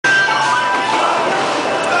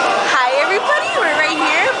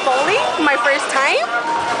first time?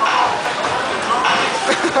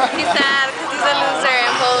 He's sad because he's a loser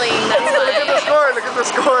in bowling. That's why. Look at the score. Look at the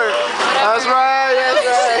score. That's right. That's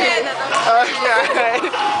right. That's right.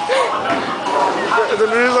 The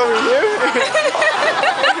loser's over here.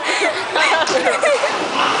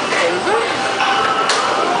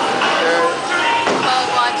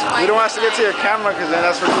 You don't want us to get to your camera because then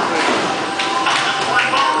that's what you do.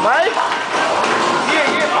 Mike?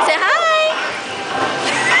 Say hi!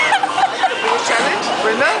 Challenge?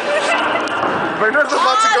 Brenda? Brenda's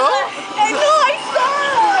about to go? I know, I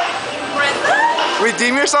saw! Brenda?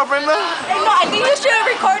 Redeem yourself, Brenda? I think you should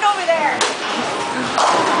record over there.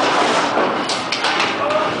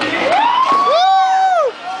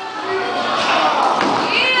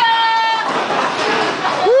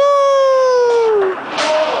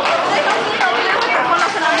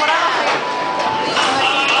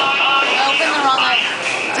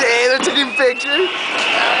 Picture.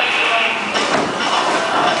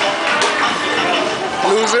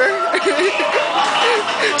 Loser.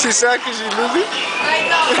 She's sad because she's losing. I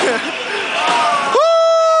know.